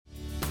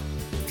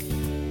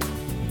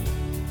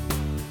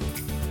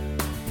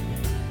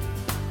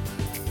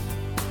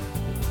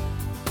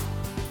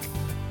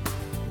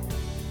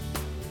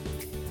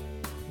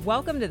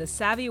Welcome to the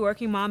Savvy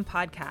Working Mom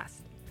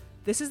podcast.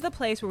 This is the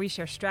place where we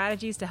share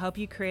strategies to help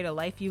you create a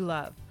life you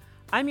love.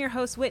 I'm your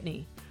host,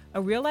 Whitney,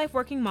 a real-life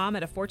working mom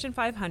at a Fortune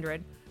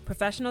 500,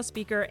 professional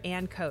speaker,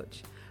 and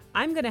coach.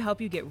 I'm going to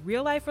help you get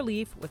real-life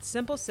relief with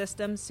simple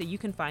systems so you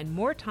can find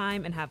more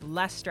time and have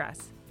less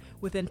stress.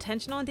 With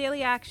intentional and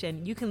daily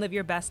action, you can live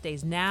your best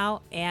days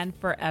now and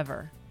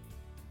forever.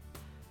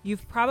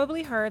 You've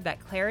probably heard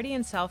that clarity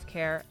and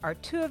self-care are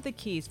two of the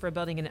keys for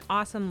building an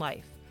awesome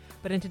life.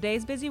 But in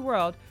today's busy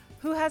world,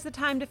 who has the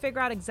time to figure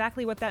out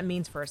exactly what that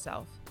means for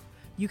herself?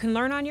 You can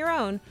learn on your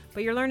own,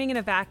 but you're learning in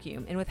a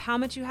vacuum, and with how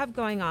much you have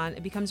going on,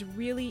 it becomes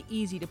really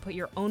easy to put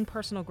your own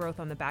personal growth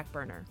on the back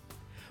burner.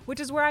 Which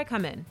is where I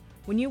come in.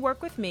 When you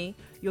work with me,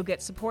 you'll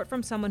get support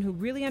from someone who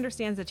really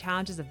understands the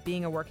challenges of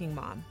being a working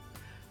mom.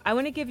 I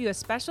want to give you a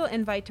special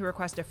invite to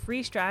request a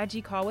free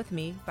strategy call with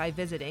me by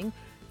visiting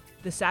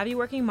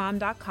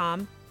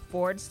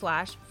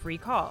thesavvyworkingmom.com/free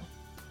call.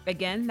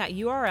 Again, that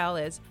URL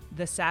is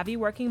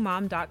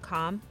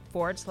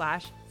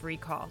thesavvyworkingmom.com/free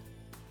call.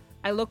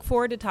 I look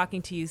forward to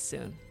talking to you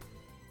soon.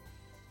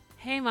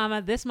 Hey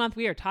mama, this month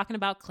we are talking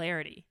about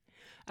clarity.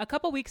 A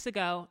couple weeks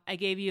ago, I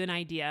gave you an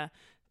idea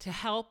to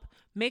help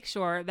make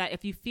sure that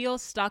if you feel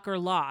stuck or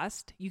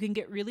lost, you can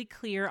get really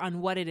clear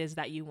on what it is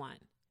that you want.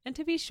 And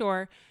to be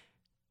sure,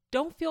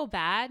 don't feel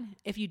bad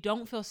if you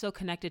don't feel so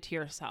connected to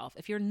yourself,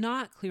 if you're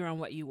not clear on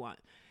what you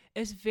want.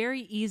 It's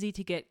very easy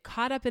to get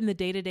caught up in the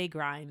day-to-day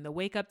grind, the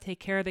wake up, take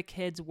care of the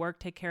kids, work,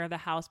 take care of the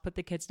house, put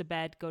the kids to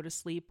bed, go to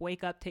sleep,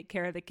 wake up, take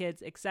care of the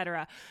kids,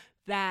 etc.,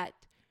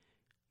 that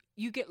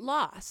you get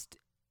lost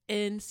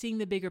in seeing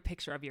the bigger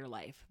picture of your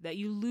life, that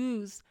you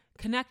lose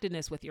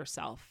connectedness with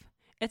yourself.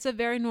 It's a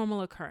very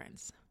normal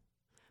occurrence.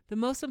 The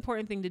most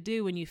important thing to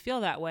do when you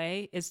feel that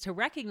way is to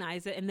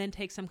recognize it and then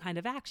take some kind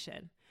of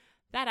action.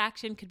 That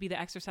action could be the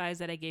exercise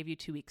that I gave you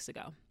 2 weeks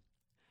ago.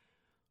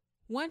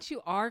 Once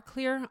you are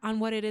clear on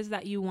what it is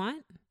that you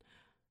want,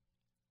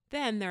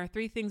 then there are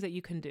 3 things that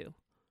you can do.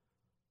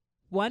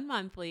 1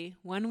 monthly,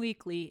 1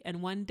 weekly,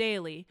 and 1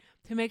 daily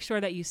to make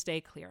sure that you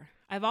stay clear.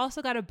 I've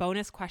also got a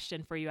bonus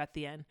question for you at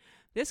the end.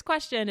 This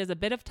question is a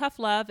bit of tough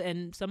love,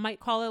 and some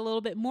might call it a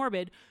little bit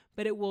morbid,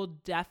 but it will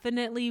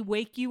definitely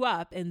wake you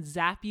up and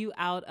zap you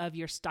out of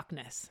your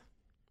stuckness.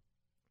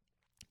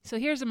 So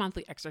here's a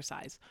monthly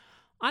exercise.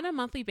 On a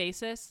monthly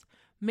basis,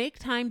 make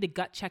time to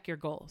gut check your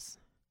goals.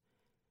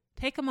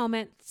 Take a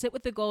moment, sit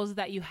with the goals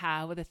that you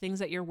have, with the things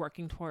that you're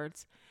working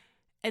towards,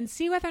 and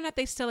see whether or not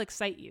they still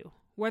excite you,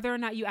 whether or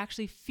not you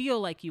actually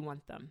feel like you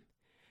want them.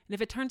 And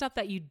if it turns out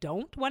that you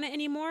don't want it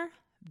anymore,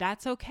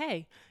 that's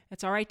okay.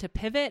 It's all right to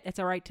pivot. It's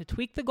all right to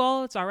tweak the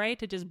goal. It's all right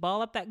to just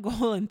ball up that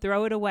goal and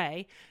throw it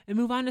away and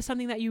move on to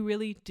something that you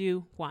really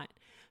do want.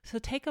 So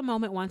take a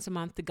moment once a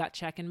month to gut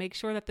check and make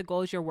sure that the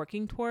goals you're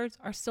working towards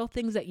are still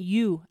things that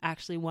you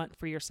actually want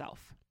for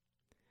yourself.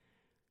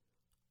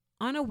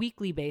 On a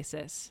weekly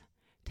basis,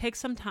 take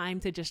some time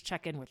to just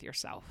check in with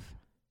yourself.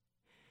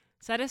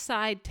 Set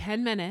aside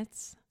 10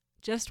 minutes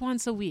just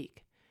once a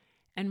week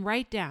and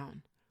write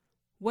down,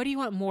 what do you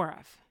want more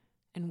of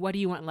and what do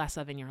you want less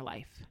of in your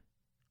life?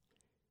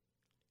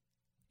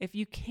 If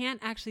you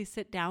can't actually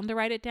sit down to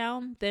write it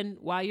down, then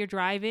while you're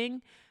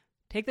driving,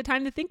 take the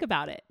time to think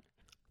about it.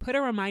 Put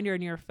a reminder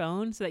in your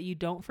phone so that you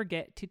don't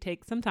forget to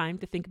take some time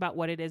to think about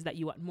what it is that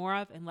you want more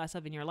of and less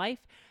of in your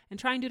life, and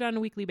try and do it on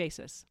a weekly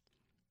basis.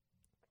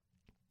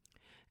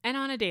 And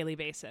on a daily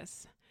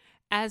basis,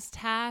 as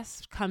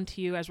tasks come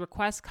to you, as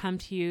requests come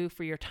to you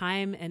for your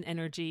time and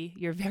energy,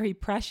 your very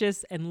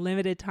precious and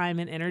limited time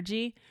and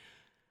energy,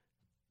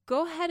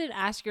 go ahead and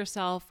ask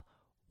yourself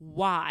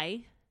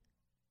why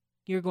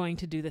you're going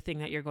to do the thing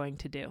that you're going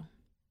to do.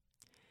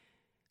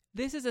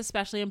 This is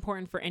especially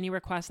important for any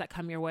requests that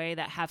come your way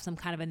that have some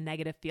kind of a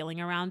negative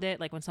feeling around it.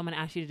 Like when someone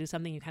asks you to do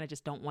something, you kind of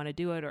just don't want to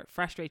do it, or it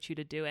frustrates you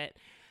to do it.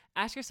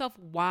 Ask yourself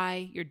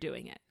why you're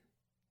doing it.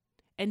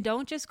 And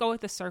don't just go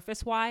with the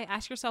surface why.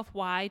 Ask yourself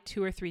why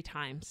 2 or 3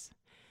 times.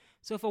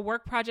 So if a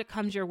work project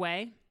comes your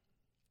way,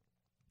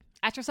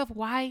 ask yourself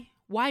why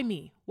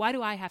me? Why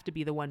do I have to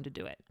be the one to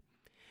do it?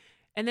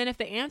 And then if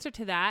the answer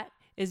to that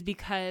is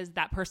because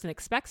that person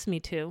expects me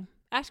to,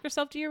 ask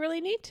yourself, do you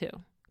really need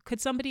to? Could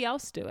somebody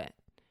else do it?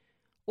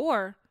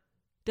 Or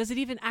does it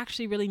even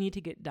actually really need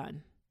to get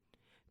done?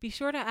 Be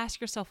sure to ask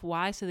yourself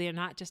why so that you're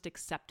not just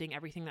accepting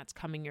everything that's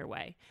coming your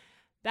way.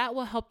 That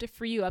will help to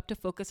free you up to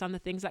focus on the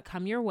things that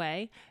come your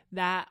way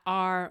that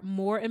are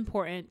more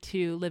important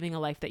to living a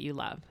life that you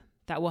love.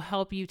 That will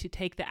help you to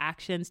take the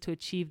actions to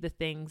achieve the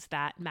things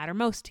that matter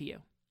most to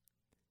you.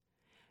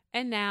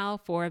 And now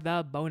for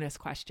the bonus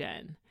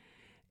question.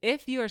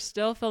 If you are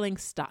still feeling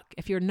stuck,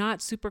 if you're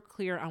not super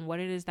clear on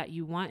what it is that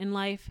you want in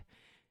life,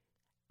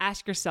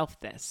 ask yourself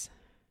this.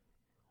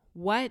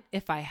 What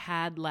if I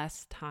had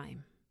less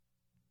time?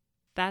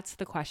 That's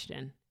the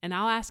question, and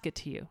I'll ask it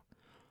to you.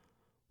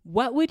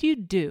 What would you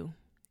do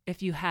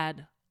if you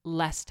had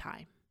less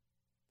time?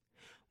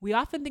 We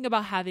often think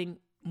about having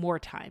more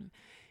time.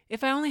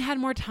 If I only had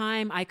more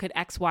time, I could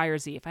X, Y, or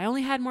Z. If I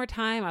only had more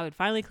time, I would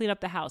finally clean up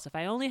the house. If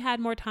I only had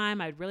more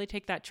time, I would really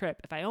take that trip.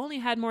 If I only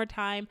had more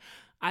time,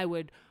 I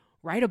would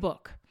write a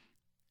book.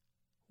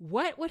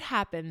 What would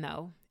happen,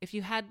 though, if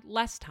you had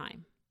less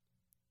time?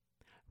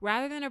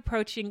 Rather than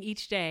approaching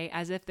each day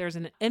as if there's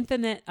an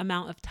infinite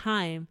amount of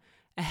time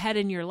ahead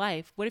in your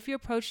life, what if you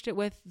approached it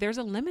with there's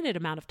a limited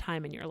amount of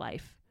time in your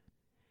life?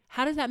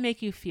 How does that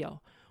make you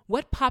feel?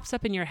 What pops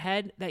up in your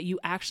head that you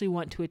actually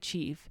want to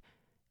achieve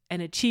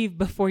and achieve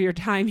before your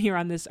time here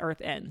on this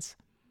earth ends?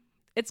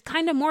 It's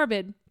kind of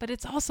morbid, but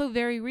it's also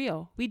very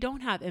real. We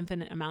don't have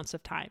infinite amounts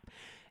of time.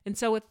 And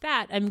so with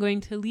that, I'm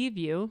going to leave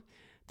you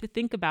to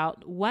think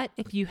about, what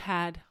if you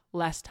had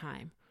less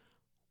time?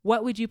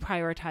 What would you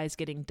prioritize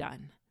getting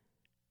done?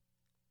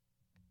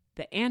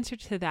 The answer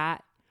to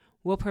that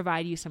will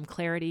provide you some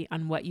clarity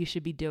on what you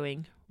should be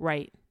doing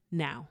right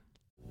now.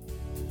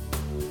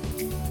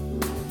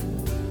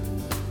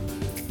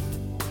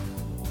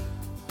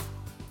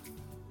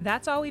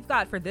 That's all we've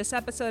got for this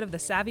episode of the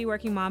Savvy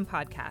Working Mom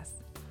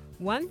podcast.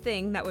 One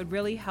thing that would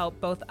really help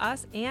both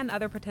us and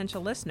other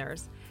potential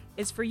listeners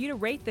is for you to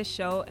rate this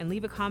show and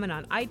leave a comment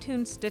on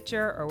iTunes,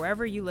 Stitcher, or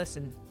wherever you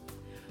listen.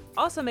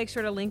 Also, make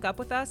sure to link up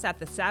with us at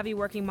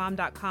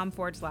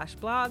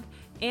thesavvyworkingmom.com/blog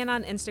and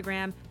on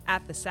Instagram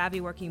at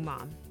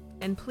thesavvyworkingmom.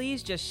 And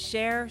please just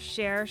share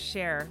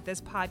this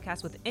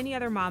podcast with any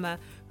other mama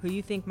who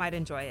you think might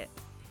enjoy it.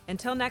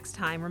 Until next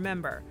time,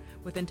 remember,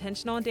 with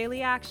intentional and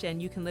daily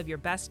action, you can live your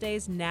best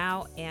days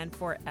now and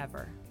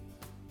forever.